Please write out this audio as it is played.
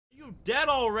dead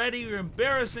already. We're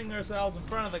embarrassing ourselves in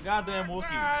front of the goddamn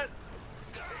Wookiee.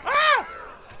 Ah!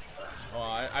 Oh,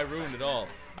 I ruined it all.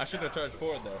 I should have charged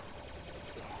forward there.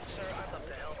 Sir, I'd love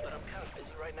to help, but I'm kind of busy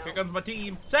right now. Here comes my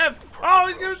team. Sev! Oh,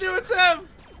 he's gonna do it, Sev!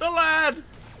 The lad!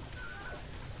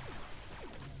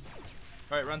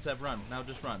 Alright, run, Sev, run. Now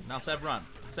just run. Now, Sev, run.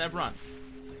 Sev, run.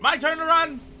 My turn to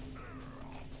run!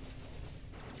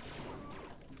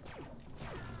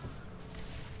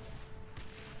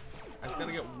 I just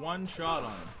gotta get one shot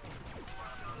on him.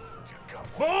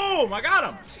 Boom! I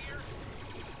got him!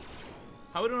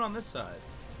 How are we doing on this side?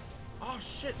 Oh,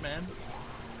 shit, man.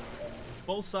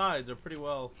 Both sides are pretty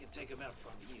well. You can take him out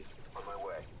from here. On my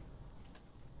way.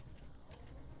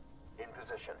 In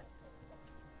position.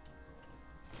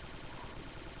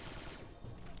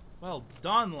 Well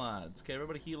done, lads. Okay,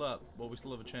 everybody heal up. Well, we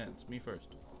still have a chance. Me first.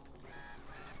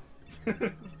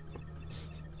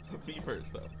 Me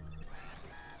first, though.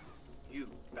 You,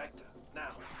 Vector,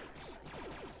 now.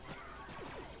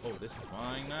 Oh, this is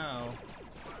mine now.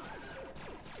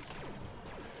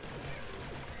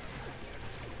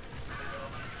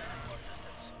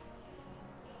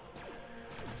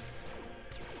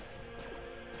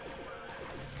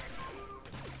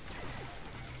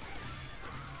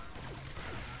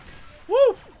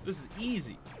 Woo! This is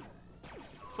easy.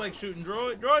 It's like shooting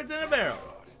droids in a barrel.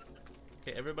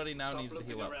 Okay, everybody now needs to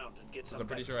heal up. Because I'm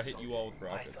pretty sure I hit you all with I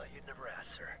rockets. thought you'd never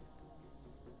ask, sir.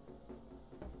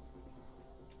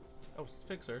 Oh,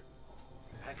 fix her.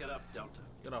 Pack it up, Delta.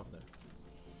 Get off there.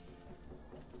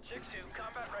 Jig-Two,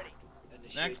 combat ready.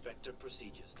 Next. Initiate Vector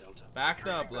procedures, Delta. Backed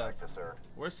up, lads. Back to sir.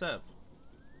 Where's Sev?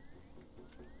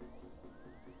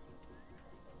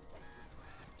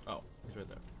 Oh, he's right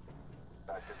there.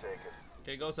 Back to taken.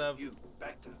 Okay, go, Sev. You,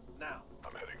 Vector, now.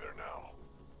 I'm heading there now.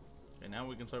 Okay, now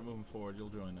we can start moving forward. You'll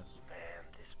join us. Man,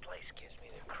 this place gives me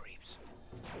the creeps.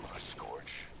 A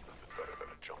scorch. Nothing better than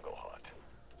a jungle hunt.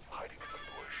 Hiding in the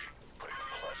bush. Putting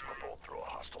a plasma bolt through a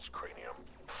hostile's cranium.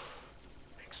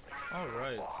 Makes me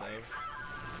Alright, Sev.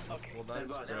 Okay, Well,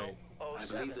 that's stand by. great. I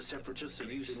believe the Separatists are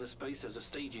using the space as a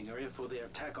staging area for their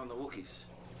attack on the Wookiees.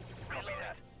 Copy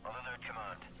that. On alert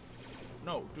command.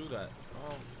 No, do that. Oh,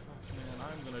 fuck, man.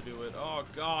 I'm gonna do it. Oh,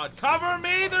 God. Cover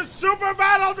me! There's super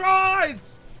battle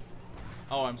droids!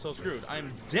 Oh, I'm so screwed.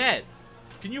 I'm dead.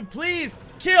 Can you please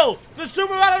kill the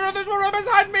super battle droid? There's one right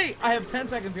beside me! I have 10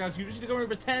 seconds, guys. You just need to go over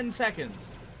for 10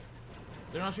 seconds.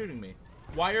 They're not shooting me.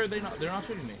 Why are they not? They're not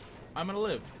shooting me. I'm gonna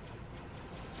live.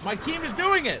 My team is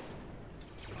doing it!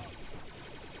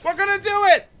 We're gonna do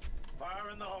it! Fire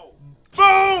in the hole.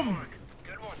 Boom!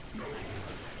 Good one.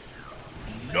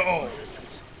 No!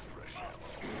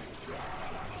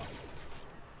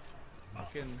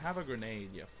 Fucking have a grenade,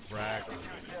 you frack. Down.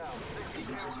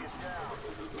 62 is down.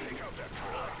 Take out that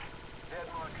drone. Dead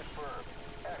mark confirmed.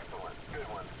 Excellent. Good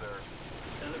one, sir.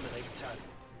 Eliminate target.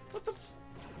 What the f-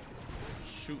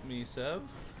 Shoot me, Sev.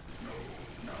 It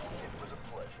was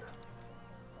a pleasure.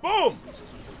 Boom!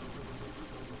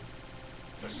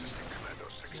 Assistant Commando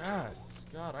 16. Yes.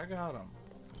 God, I got him.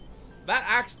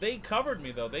 That they covered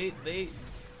me, though.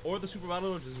 Or the super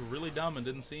battle was just really dumb and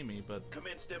didn't see me, but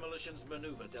Commence demolitions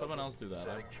maneuver, Delta. someone else do that. I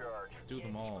Setting charge. do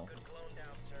them all. Good clone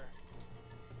down, sir.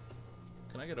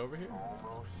 Can I get over here?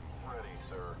 Almost ready,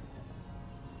 sir.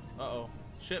 Uh-oh.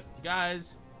 Ship,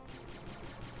 guys.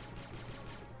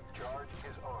 Charge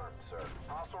is armed, sir.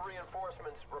 Hostile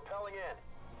reinforcements repelling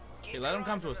in. Okay, let him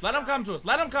come to us. Let him come to us.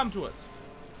 Let him come to us.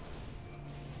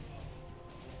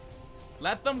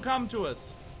 Let them come to us.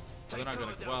 Oh, they're not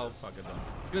gonna. Well, fuck it then.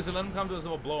 I was gonna say let them come to us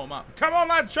and we'll blow them up. Come on,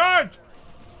 lads, charge!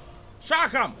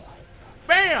 Shock them!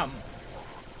 Bam!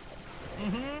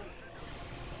 Mm-hmm.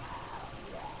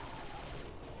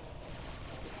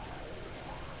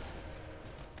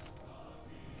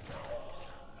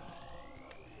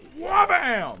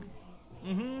 Wabam!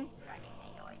 Mm-hmm.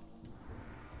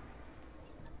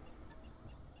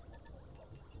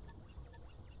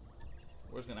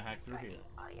 We're just gonna hack through here.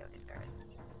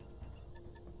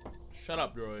 Shut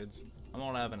up, droids. I'm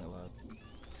not having it, lad.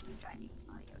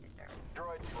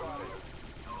 Droid spotted.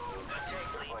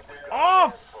 Oh,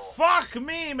 fuck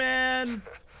me, man!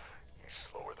 He's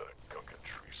slower than a gunkin'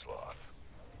 tree sloth.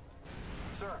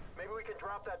 Sir, maybe we can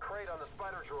drop that crate on the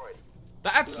spider droid.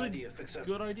 That's Good a idea, Fixer.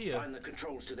 good idea. Find the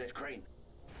controls to that crane.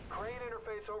 Crane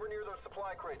interface over near those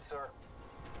supply crates, sir.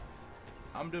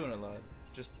 I'm doing it, lad.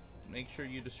 Just make sure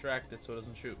you distract it so it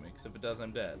doesn't shoot me, because if it does,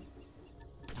 I'm dead.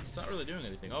 It's not really doing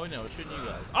anything. Oh, no, it's shooting you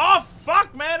guys. Oh,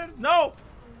 fuck, man! No!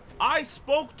 I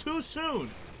spoke too soon!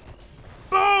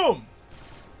 Boom!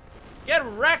 Get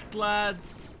wrecked, lad!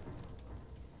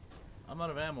 I'm out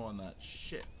of ammo on that.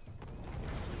 Shit.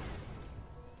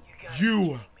 guys You!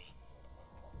 need me.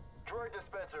 Droid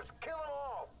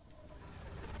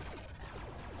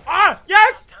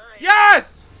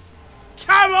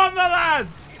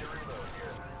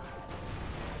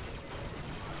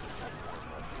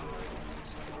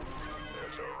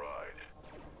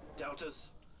quarters.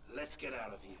 Let's get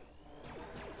out of here.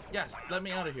 Yes, let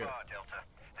me out of here. Delta.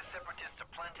 The Separatists are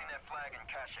planting their flag in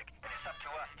Kashyyyk, and it's up to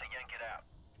us to yank it out.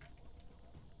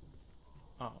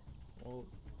 Oh, well.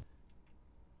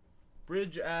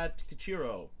 Bridge at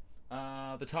Kichiro.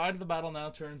 The tide of the battle now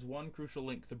turns one crucial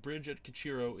link. The bridge at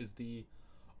Kichiro is the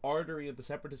artery of the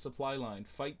Separatist supply line.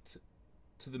 Fight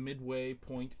to the midway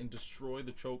point and destroy it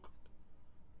to choke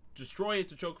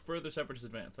further Separatist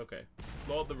advance. Okay.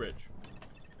 Blow up the bridge.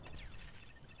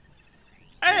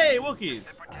 Hey, Wookiees!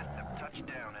 Separatists have touched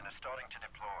down and are starting to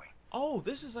deploy. Oh,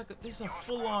 this is a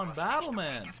full-on battle,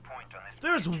 man.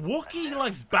 There's Wookiee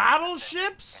like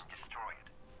battleships? Destroy it.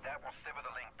 That will sever the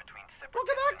link between Separatists. Look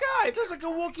at that guy! There's like a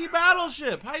Wookiee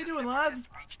battleship. How you doing, lad?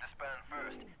 Reach the span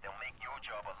first. They'll make your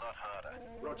job a lot harder.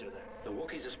 Roger that. The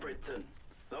Wookiees are spread thin.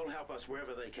 They'll help us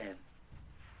wherever they can.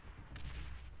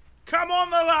 Come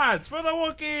on, the lads, for the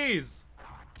Wookiees!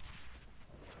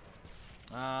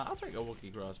 I'll take a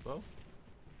Wookiee crossbow.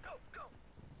 Go, go.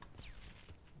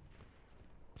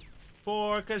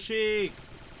 For Kashyyyk!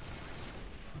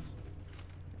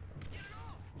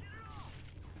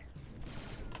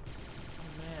 Oh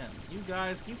man, you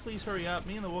guys, can you please hurry up?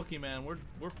 Me and the Wookiee man, we're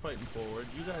fighting forward.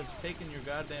 You guys taking your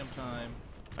goddamn time.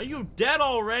 Are you dead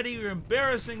already? You're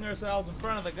embarrassing yourselves in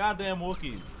front of the goddamn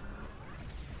Wookiees.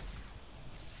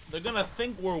 They're gonna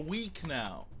think we're weak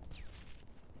now.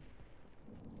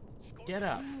 Get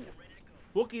up.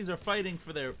 Wookiees are fighting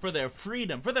for their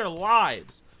freedom, for their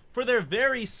lives, for their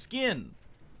very skin.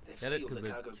 Get it? Because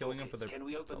they're killing them for their... Can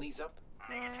we open these up?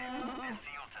 Negative. They're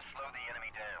sealed to slow the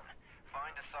enemy down.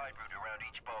 Find a side route around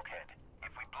each bulkhead.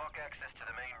 If we block access to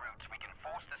the main routes, we can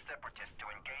force the Separatists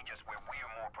to engage us where we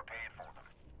are more prepared for them.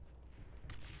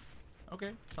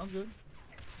 Okay, sounds good.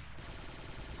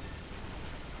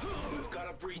 We've got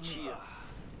a breach here.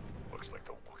 Looks like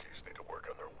the Wookiees need to work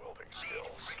on their welding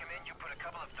skills. Recommend you put a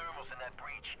couple of thermals in that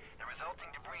breach. The resulting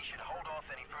debris should hold off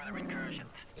any further incursions.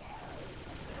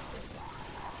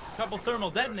 Couple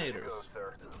thermal detonators. Go,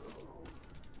 sir.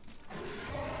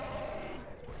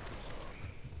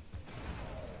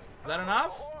 Is that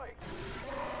enough?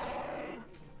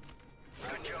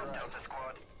 Good job, Delta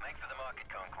Squad. Make for the market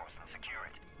concourse and secure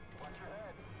it.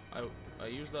 I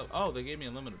used up... Oh, they gave me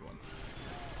unlimited ones.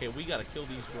 Okay, we gotta kill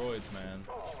these droids, man.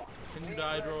 Can you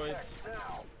die, droids?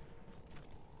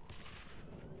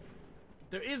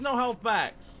 There is no health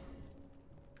packs.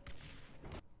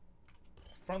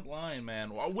 Front line, man.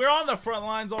 We're on the front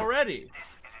lines already. This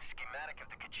is a schematic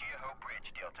of the Kichiro Bridge,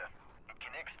 Delta. It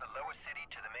connects the lower city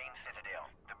to the main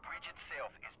citadel. The bridge itself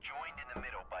is joined in the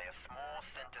middle by a small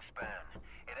center span.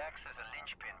 It acts as a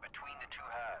linchpin between the two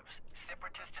halves.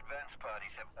 Separatist advance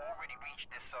parties have already reached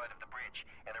this side of the bridge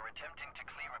and are attempting to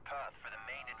clear a path for the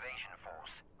main invasion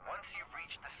force. Once you've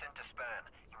reached the center span,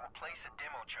 you will place a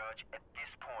demo charge at this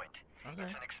point. Okay.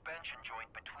 It's an expansion joint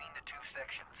between the two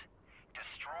sections.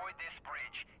 Destroy this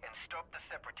bridge and stop the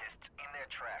Separatists in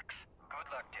their tracks. Good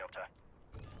luck, Delta.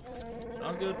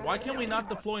 Sounds good. Why can't we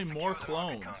not deploy more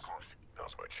clones?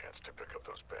 Now's my chance to pick up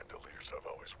those bandoliers I've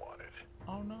always wanted.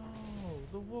 Oh no,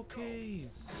 the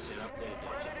Wookiees. Sit up there,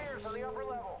 Grenadiers on the upper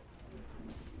level.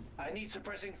 I need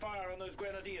suppressing fire on those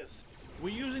grenadiers. We're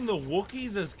using the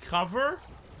Wookiees as cover?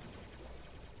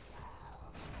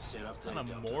 Sit up there, Kind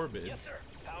of Delta. morbid. Yes, sir.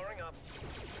 Powering up.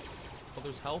 Oh,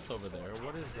 there's health over there.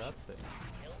 What is that thing?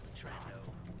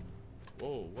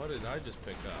 Whoa, what did I just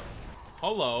pick up?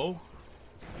 Hello?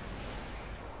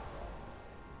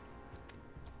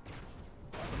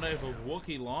 Some type of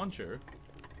Wookiee launcher.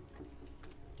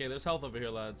 Okay, there's health over here,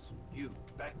 lads. You,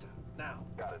 Bacta, now.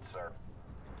 Got it, sir.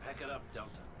 Pack it up, Delta.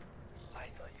 I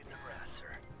thought you'd never ask,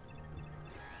 sir.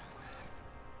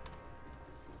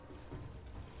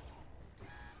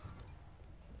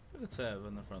 Look at Sev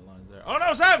on the front lines there. Oh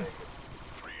no, Sev!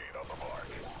 3-8 on the mark.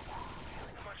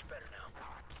 Much better now.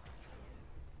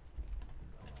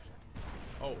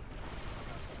 Oh.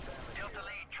 Delta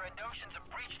lead, Trandoshans have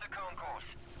breached the concourse.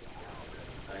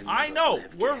 I know!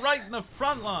 We're right in the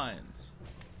front lines.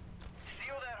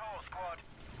 Seal that hole, squad.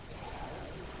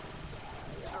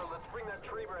 Sir, let's bring that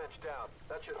tree branch down.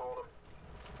 That should hold them.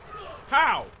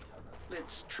 How?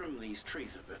 Let's trim these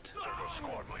trees a bit.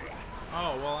 Squad lead.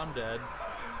 Oh, well, I'm dead.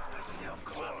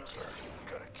 Come on, sir.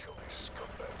 Gotta kill these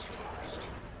scumbags first.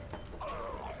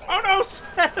 Oh no,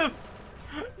 Sev!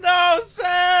 No,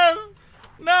 Sev!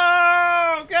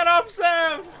 No! Get up,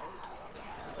 Sev!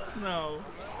 No.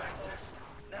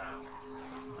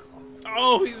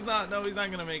 Oh, he's not. No, he's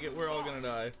not gonna make it. We're all gonna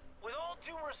die. With all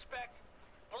due respect,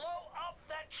 blow up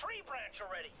that tree branch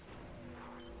already.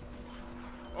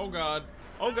 Oh god.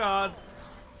 Oh god.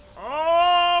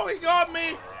 Oh, he got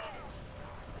me!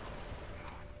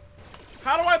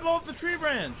 How do I blow up the tree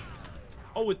branch?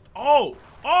 Oh, with oh,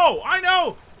 I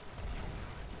know.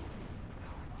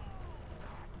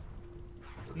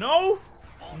 No,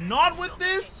 not with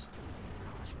this.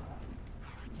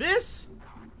 This?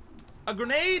 A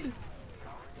grenade?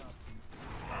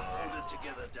 Hold it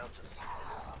together, Delta.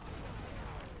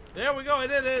 There we go. I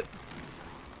did it.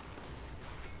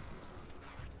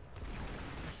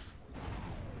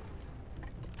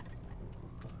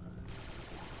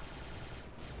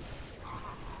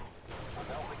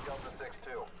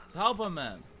 Help him,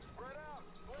 man.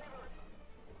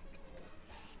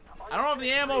 I don't have the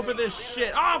ammo for this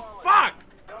shit. Oh, fuck!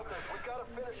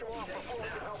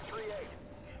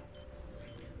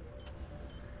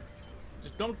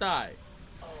 Just don't die.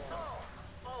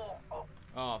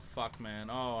 Oh, fuck, man.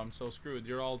 Oh, I'm so screwed.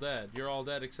 You're all dead. You're all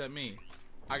dead except me.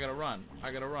 I gotta run.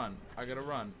 I gotta run. I gotta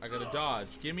run. I gotta dodge.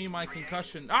 Give me my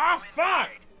concussion. Ah, fuck!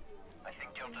 I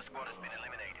think Delta Squad has been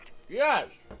eliminated. Yes!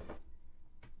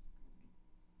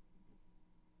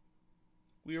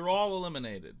 We are all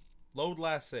eliminated. Load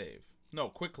last save. No,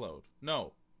 quick load.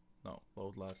 No. No,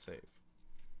 load last save.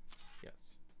 Yes.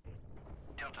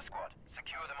 Delta Squad,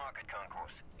 secure the market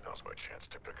concourse. Now's my chance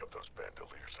to pick up those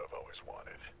bandoliers I've always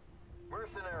wanted.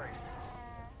 Mercenaries.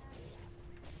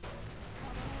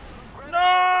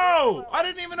 No! I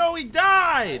didn't even know he I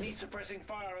died! need suppressing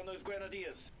fire on those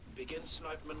grenadiers. Begin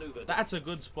snipe maneuver. That's a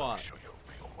good spot. Show you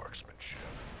real marksmanship.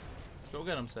 Go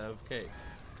get him, Sev. Okay.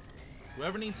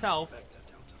 Whoever needs help,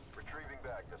 Retrieving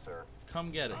back to sir.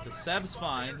 come get it. Because Sev's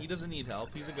fine. He doesn't need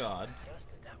help. He's a god.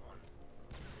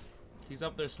 He's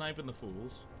up there sniping the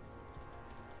fools.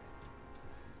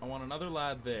 I want another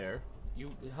lad there.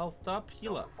 You healthed up?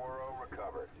 Heal up. 4-0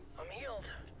 recovered. I'm healed.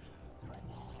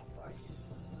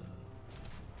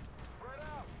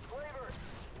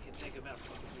 You can take him out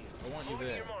from here. I want you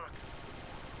there.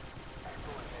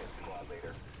 Excellent hit, squad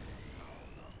leader.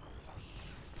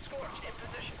 Scorch, in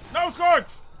position. No, Scorch!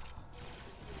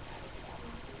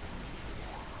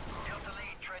 Delta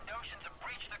lead, Trandoshans have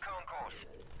breached the concourse.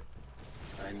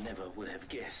 I never would have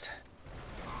guessed.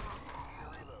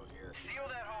 Seal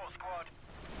that hole, squad.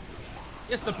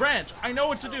 Yes, the branch. I know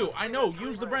what to do. I know.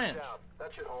 Use the branch.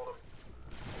 That should hold him.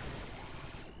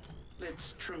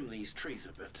 Let's trim these trees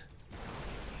a bit.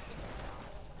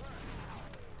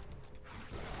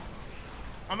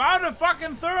 I'm out of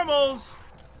fucking thermals.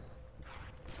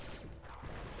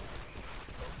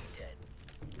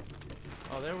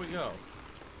 Oh, there we go.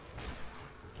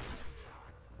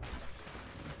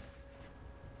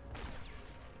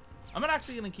 I'm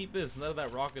actually gonna keep this instead of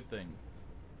that rocket thing,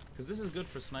 because this is good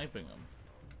for sniping them.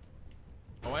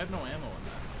 Oh, I have no ammo in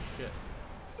that. Shit.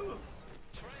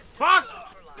 Fuck!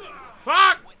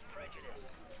 Fuck!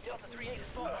 Delta 3-8 is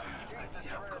full.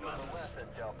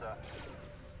 Delta.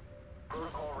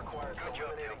 Protocol requires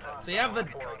eliminating. They have the.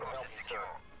 Secure.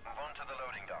 Move on to the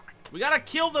loading dock. We gotta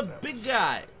kill the big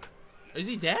guy. Is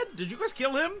he dead? Did you guys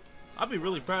kill him? I'd be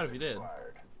really proud if you did.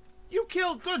 You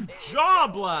killed. Good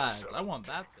job, lads. I want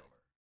that thing.